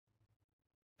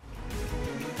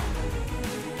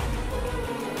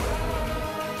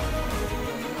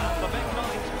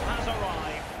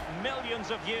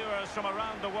viewers from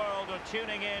around the world are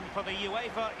tuning in for the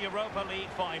UEFA Europa League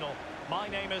final. My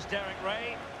name is Derek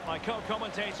Ray. My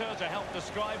co-commentator to help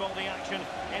describe all the action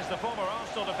is the former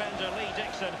Arsenal defender Lee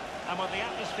Dixon. And with the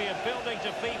atmosphere building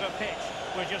to fever pitch,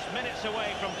 we're just minutes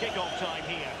away from kick-off time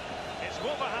here. It's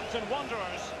Wolverhampton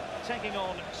Wanderers taking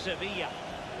on Sevilla.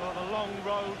 Well, the long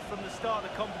road from the start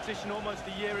of the competition almost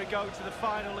a year ago to the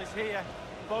final is here.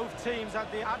 Both teams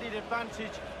had the added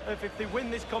advantage of, if they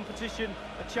win this competition,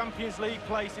 a Champions League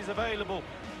place is available.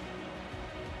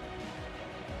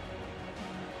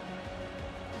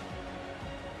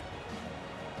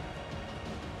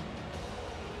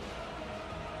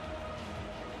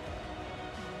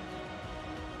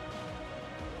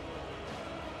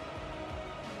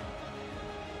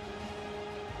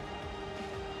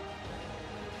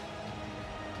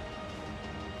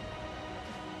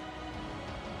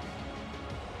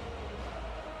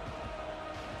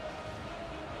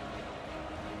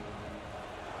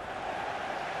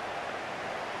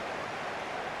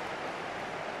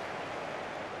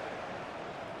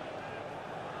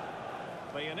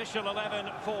 The initial 11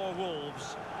 for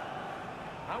Wolves.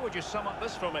 How would you sum up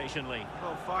this formation, Lee?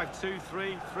 Well,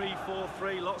 5-2-3,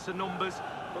 3-4-3, lots of numbers.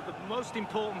 But the most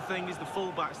important thing is the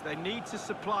fullbacks. They need to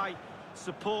supply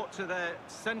support to their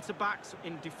centre-backs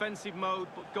in defensive mode,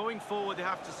 but going forward they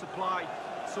have to supply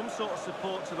some sort of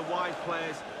support to the wide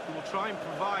players who will try and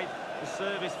provide the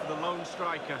service for the lone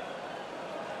striker.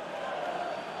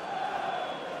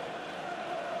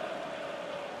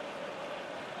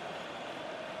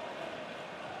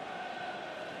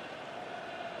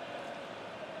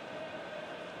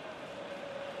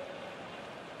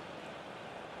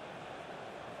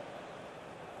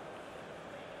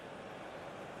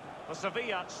 The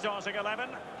Sevilla starting 11.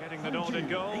 Getting the nod and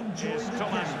goal is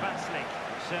Thomas Vatsnik.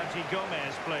 Sergi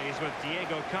Gomez plays with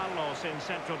Diego Carlos in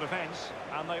central defence.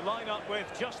 And they line up with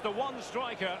just the one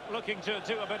striker looking to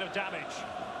do a bit of damage.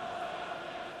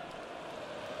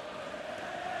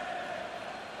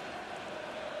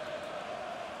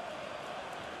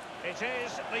 It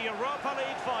is the Europa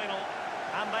League final,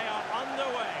 and they are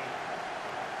underway.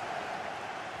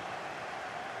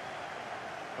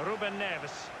 Ruben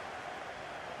Neves.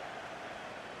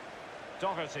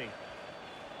 Doherty.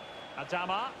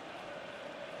 Adama.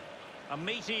 A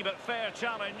meaty but fair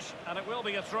challenge, and it will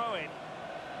be a throw-in.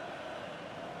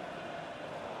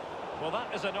 Well,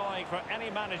 that is annoying for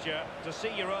any manager to see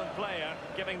your own player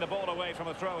giving the ball away from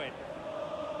a throw-in.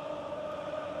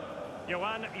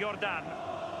 Johan Jordan.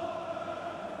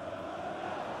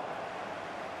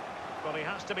 Well, he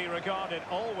has to be regarded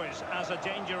always as a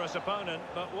dangerous opponent,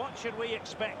 but what should we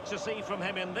expect to see from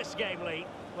him in this game, Lee?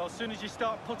 Well, as soon as you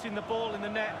start putting the ball in the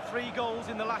net, 3 goals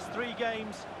in the last 3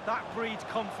 games, that breeds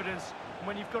confidence. And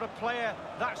when you've got a player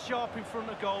that sharp in front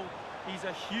of goal, he's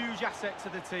a huge asset to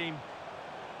the team.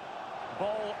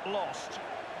 Ball lost.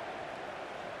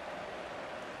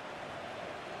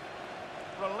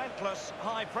 Relentless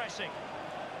high pressing.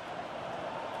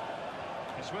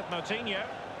 It's with Moutinho.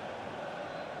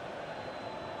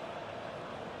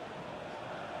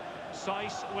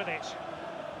 Saiss with it.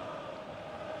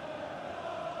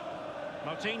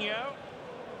 Moutinho.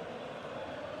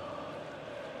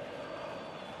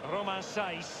 Romain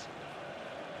Saiss.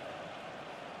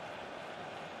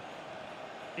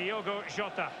 Diogo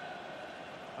Jota.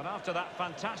 And after that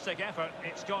fantastic effort,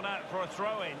 it's gone out for a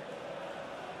throw-in.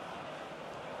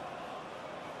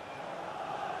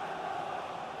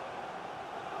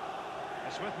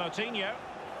 It's with Moutinho.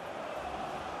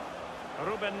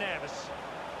 Ruben Neves.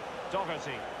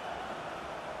 Doherty.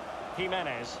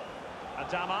 Jimenez.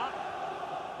 Adama.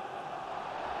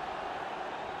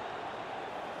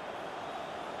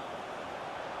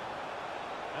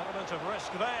 Element of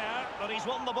risk there, but he's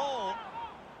won the ball.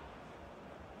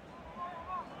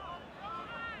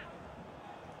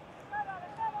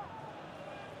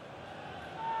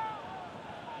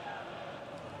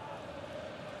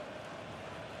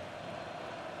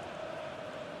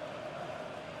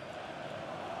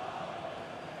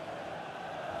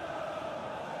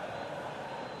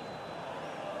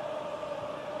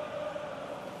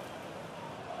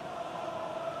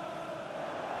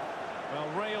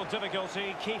 Well, real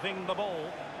difficulty keeping the ball.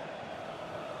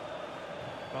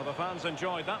 Well, the fans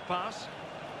enjoyed that pass.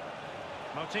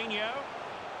 Moutinho.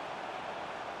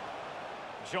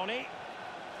 Johnny.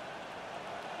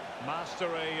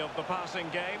 Mastery of the passing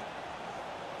game.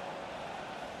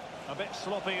 A bit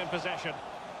sloppy in possession.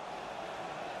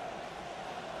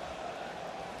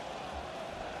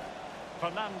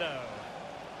 Fernando.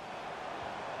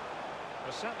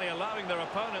 They're certainly allowing their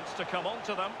opponents to come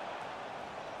onto them.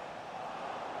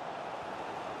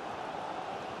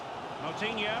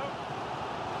 Moutinho.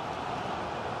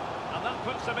 And that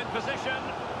puts them in position.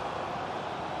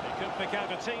 He could pick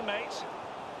out a teammate.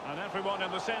 And everyone in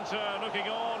the centre looking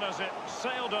on as it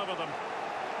sailed over them.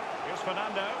 Here's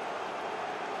Fernando.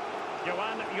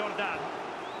 Johan Jordan.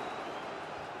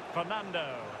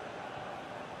 Fernando.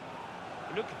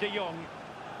 Luc de Jong.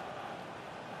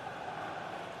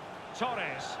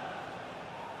 Torres.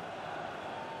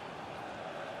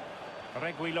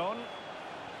 Reguilon.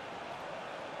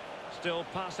 Still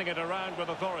passing it around with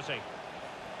authority.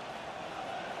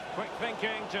 Quick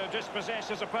thinking to dispossess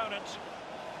his opponent.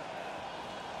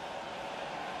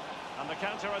 And the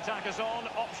counter-attack is on.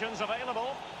 Options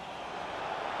available.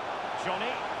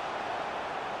 Johnny.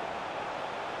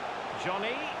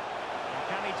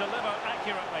 Can he deliver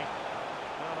accurately?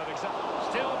 Well, not exactly.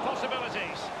 Still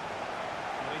possibilities.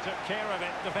 Well, he took care of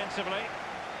it defensively.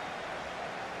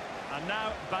 And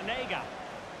now Banega.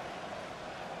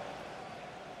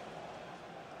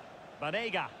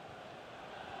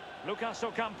 Lucas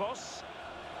Ocampos.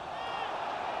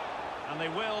 And they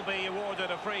will be awarded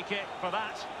a free kick for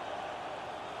that.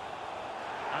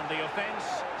 And the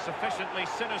offence sufficiently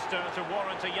sinister to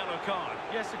warrant a yellow card.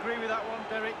 Yes, agree with that one,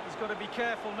 Derek. He's got to be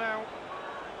careful now.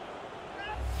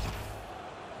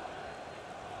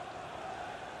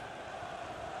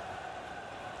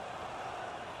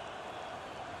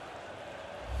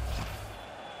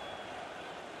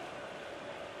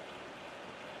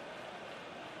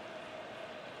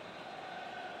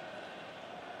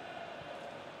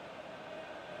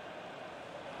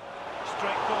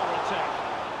 Straightforward take.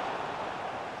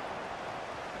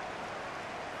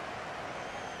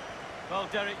 Well,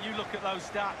 Derek, you look at those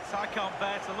stats. I can't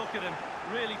bear to look at them.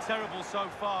 Really terrible so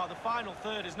far. The final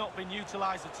third has not been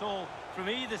utilised at all from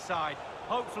either side.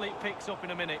 Hopefully it picks up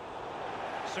in a minute.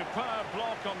 Superb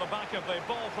block on the back of the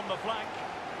ball from the flank.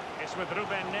 It's with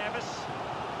Ruben Neves.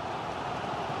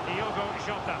 Diogo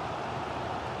Jota.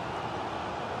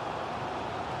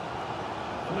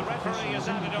 And the referee has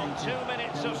added on 2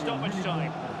 minutes of stoppage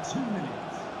time. 2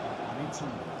 minutes of added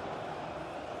time.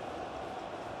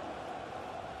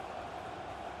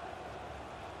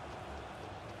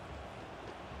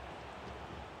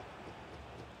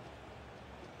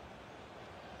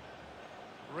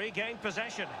 Regained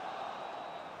possession.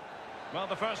 Well,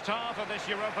 the first half of this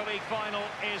Europa League final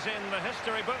is in the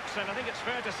history books, and I think it's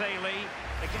fair to say, Lee,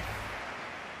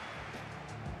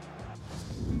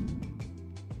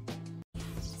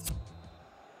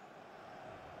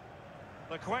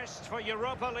 the quest for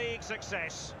Europa League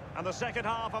success, and the second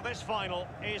half of this final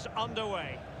is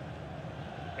underway.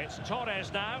 It's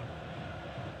Torres now.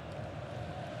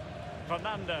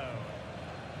 Fernando.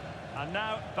 And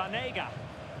now Banega.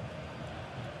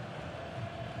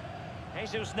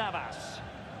 Jesus Navas.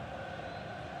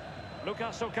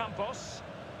 Lucas Ocampos.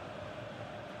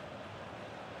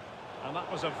 And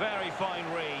that was a very fine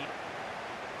read.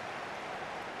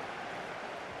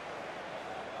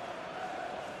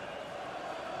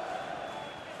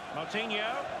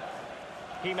 Moutinho.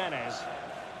 Jimenez.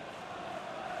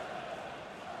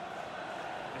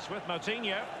 It's with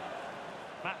Moutinho.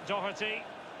 Matt Doherty.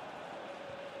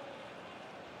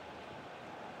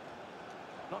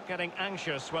 Not getting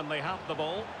anxious when they have the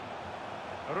ball.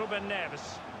 Ruben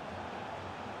Neves.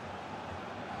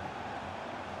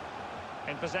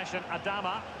 In possession,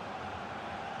 Adama.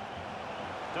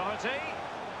 Doherty.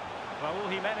 Raul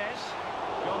Jimenez.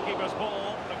 Goalkeeper's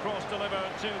ball. The cross delivered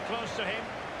too close to him.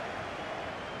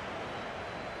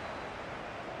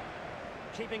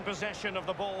 Keeping possession of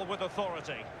the ball with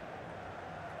authority.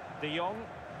 De Jong.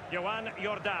 Johan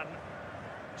Jordan.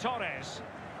 Torres.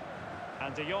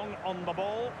 And De Jong on the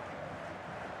ball.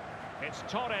 It's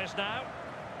Torres now.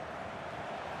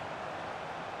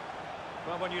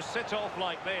 Well, when you sit off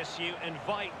like this, you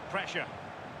invite pressure.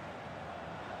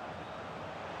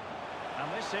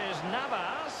 And this is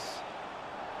Navas.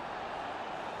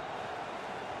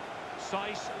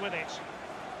 Saiss with it.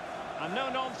 And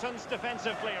no-nonsense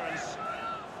defensive clearance.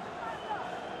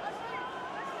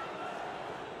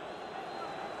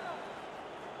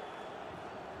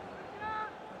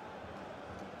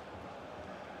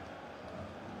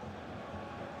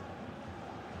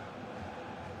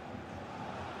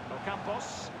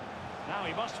 Campos. Now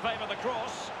he must favour the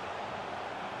cross.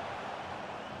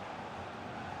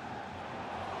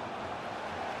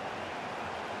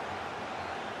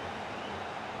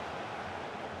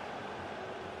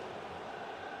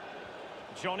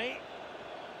 Johnny.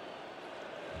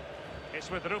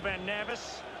 It's with Ruben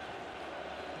Neves.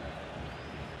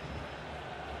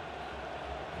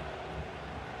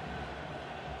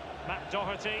 Matt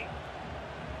Doherty.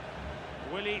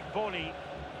 Willy Boli.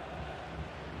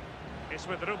 It's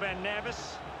with Ruben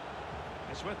Neves.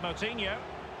 It's with Moutinho.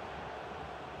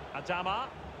 Adama.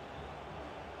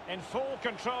 In full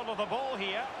control of the ball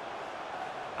here.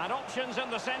 And options in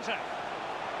the centre.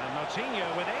 And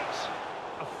Moutinho with it.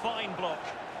 A fine block.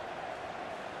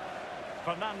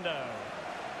 Fernando.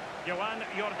 Joan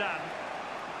Jordan.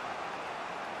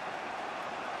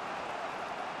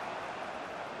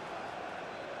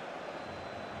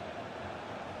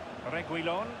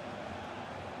 Reguilon.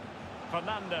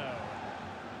 Fernando.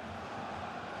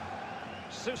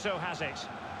 Suso has it.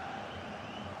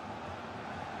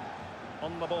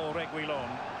 On the ball, Reguilon.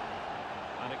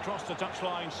 And it crossed the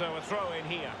touchline, so a throw in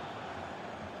here.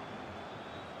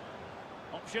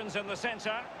 Options in the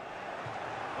centre.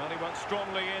 Well, he went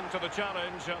strongly into the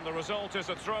challenge, and the result is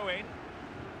a throw-in.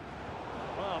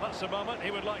 Well, that's a moment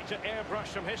he would like to airbrush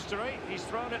from history. He's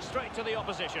thrown it straight to the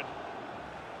opposition.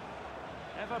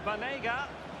 Eva Banega.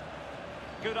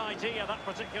 Good idea, that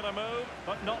particular move,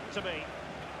 but not to be.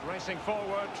 Racing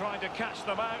forward, trying to catch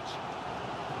them out.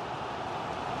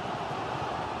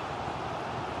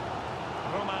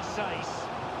 Romain Saiz.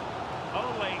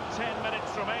 Only 10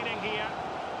 minutes remaining here.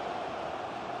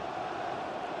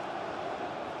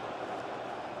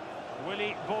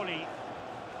 Willy Boli.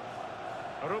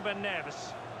 Ruben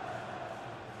Neves.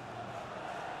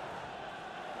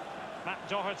 Matt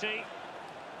Doherty.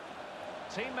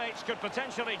 Teammates could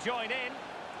potentially join in.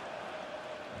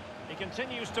 He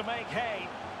continues to make hay.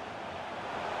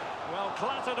 Well,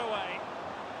 clattered away.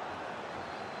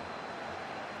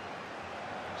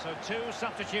 So two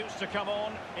substitutes to come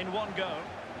on in one go.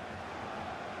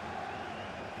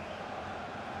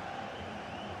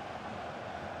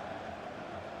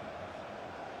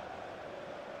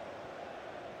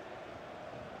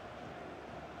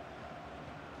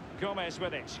 Gomez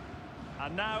with it.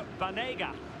 And now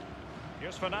Banega.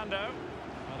 Here's Fernando.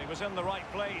 And he was in the right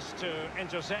place to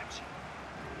intercept.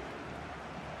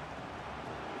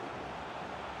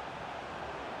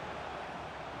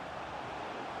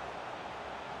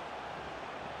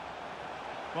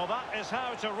 Well, that is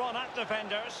how to run at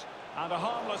defenders. And a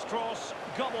harmless cross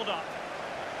gobbled up.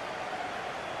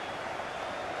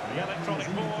 The electronic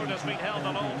board has been held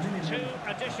aloft. 2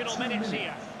 additional minutes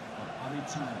here.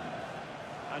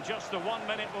 And just the 1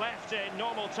 minute left in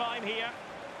normal time here.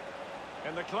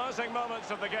 In the closing moments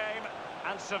of the game.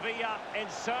 And Sevilla in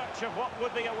search of what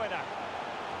would be a winner.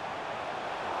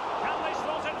 Can they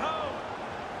slot it home?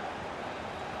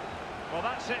 Well,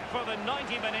 that's it for the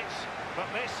 90 minutes. But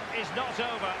this is not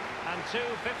over. And 2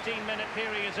 15-minute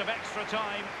periods of extra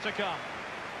time to come.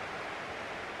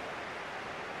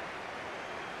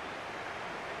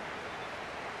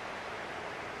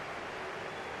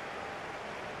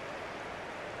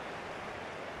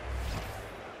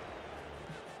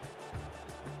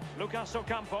 Lucas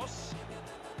Ocampos.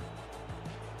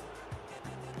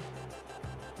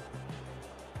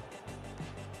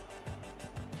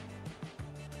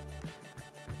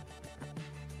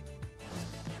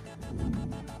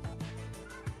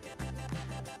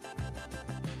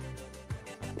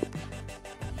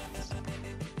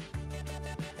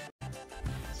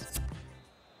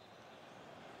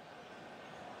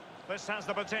 This has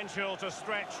the potential to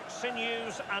stretch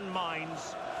sinews and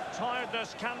minds.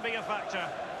 Tiredness can be a factor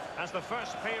as the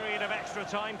first period of extra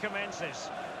time commences.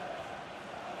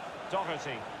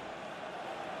 Doherty.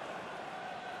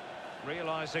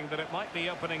 Realising that it might be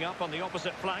opening up on the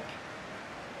opposite flank.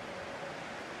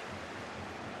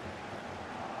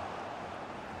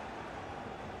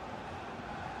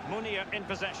 Munir in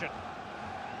possession.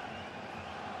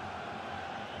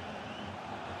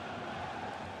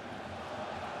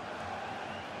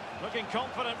 Looking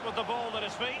confident with the ball at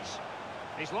his feet.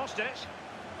 He's lost it.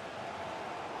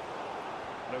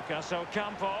 Lucas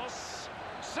Ocampos.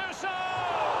 Suso!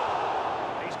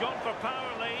 He's gone for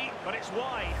power, Lee, but it's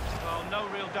wide. Well, no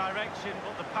real direction,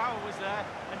 but the power was there.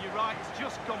 And you're right, it's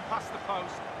just gone past the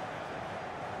post.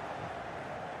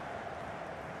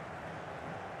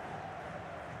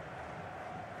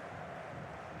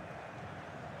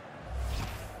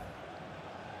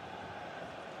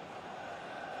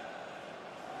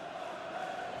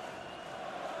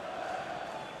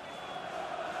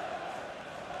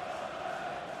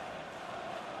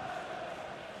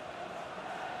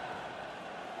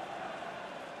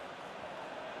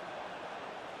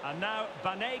 And now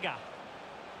Banega.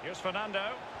 Here's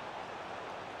Fernando.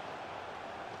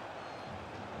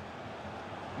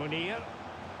 Munir.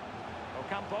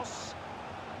 Ocampos.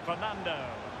 Fernando.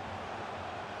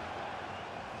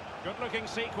 Good-looking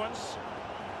sequence.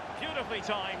 Beautifully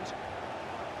timed.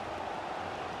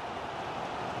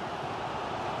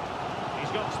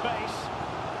 He's got space.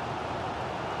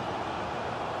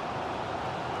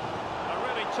 A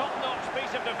really top-notch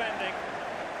piece of defending.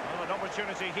 Well, An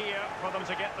opportunity here for them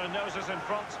to get their noses in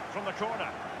front from the corner.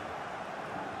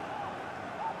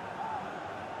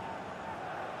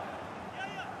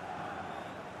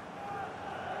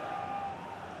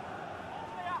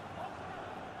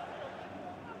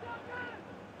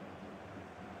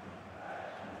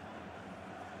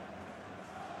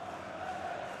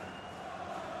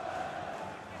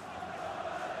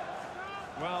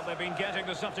 Well, they've been getting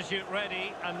the substitute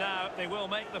ready, and now they will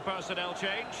make the personnel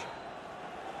change.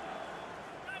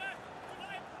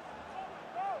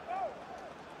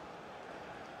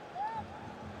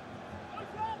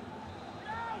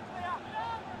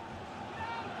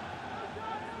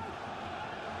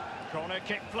 Corner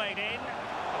kick played in.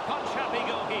 A punch-happy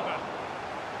goalkeeper.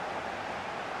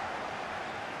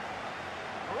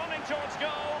 Running towards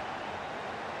goal.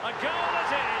 A goal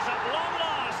it is, at long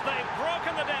last. They've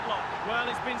broken the deadlock. Well,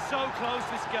 it's been so close,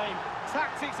 this game.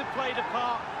 Tactics have played a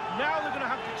part. Now they're going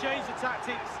to have to change the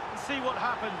tactics and see what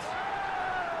happens.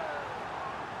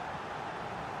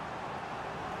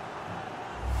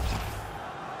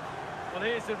 Well,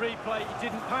 here's the replay. He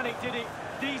didn't panic, did he?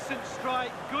 Decent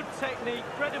strike, good technique,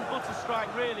 bread and butter strike,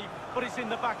 really, but it's in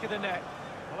the back of the net.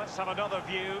 Well, let's have another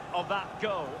view of that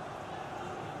goal.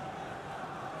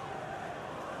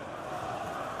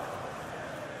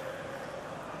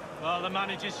 Well, the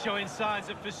manager's showing signs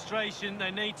of frustration.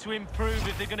 They need to improve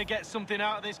if they're going to get something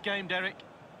out of this game, Derek.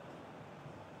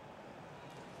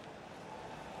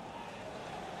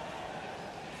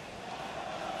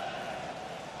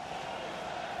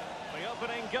 The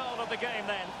opening goal of the game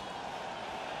then.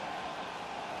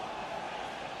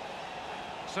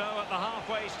 So at the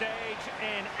halfway stage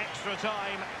in extra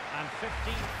time and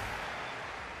 15.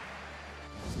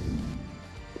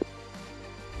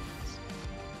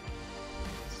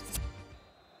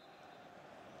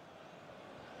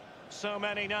 So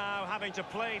many now having to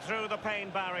play through the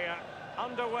pain barrier.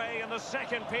 Underway in the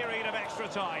second period of extra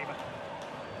time.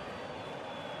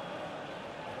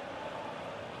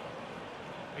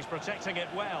 He's protecting it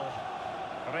well.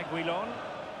 Reguilon.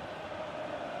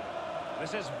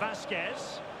 This is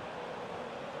Vasquez.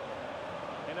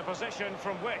 In a position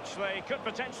from which they could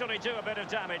potentially do a bit of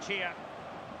damage here.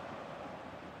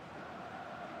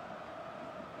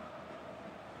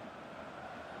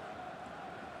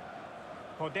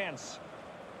 Podence.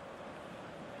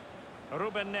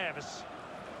 Ruben Neves.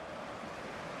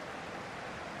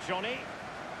 Johnny.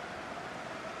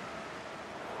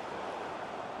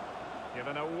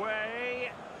 Given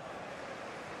away.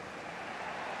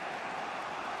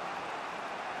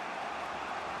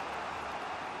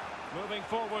 Moving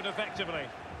forward effectively.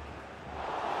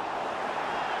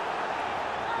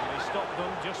 And they stopped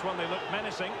them just when they looked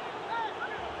menacing.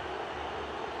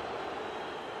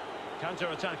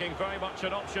 Counter-attacking, very much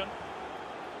an option.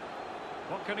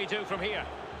 What can he do from here?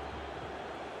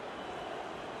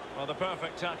 Well, the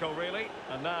perfect tackle, really.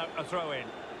 And now a throw-in.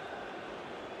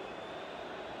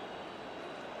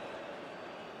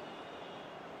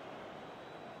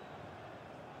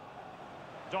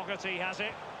 Doherty has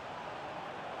it.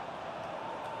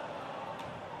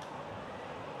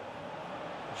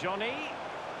 Johnny.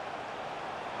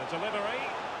 The delivery.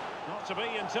 Not to be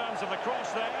in terms of the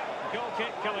cross there. Goal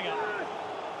kick coming up.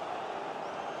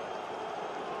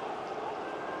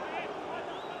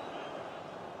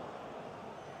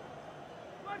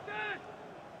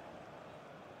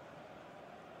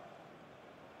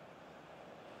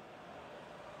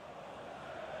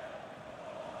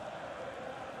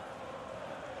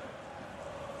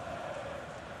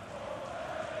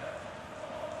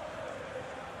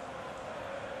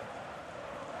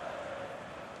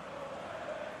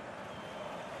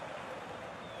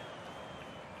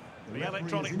 The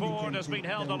electronic board has been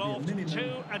held aloft. 2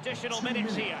 additional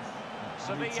minutes here.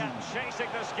 Sevilla chasing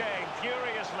this game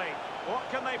furiously. What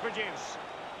can they produce?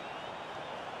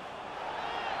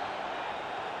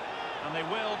 And they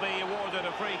will be awarded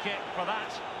a free kick for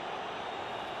that.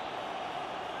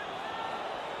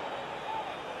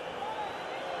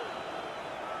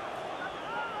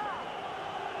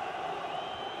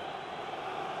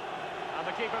 And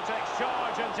the keeper takes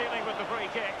charge in dealing with the free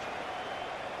kick.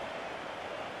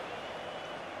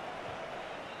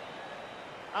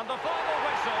 And the final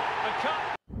whistle, the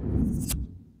cut.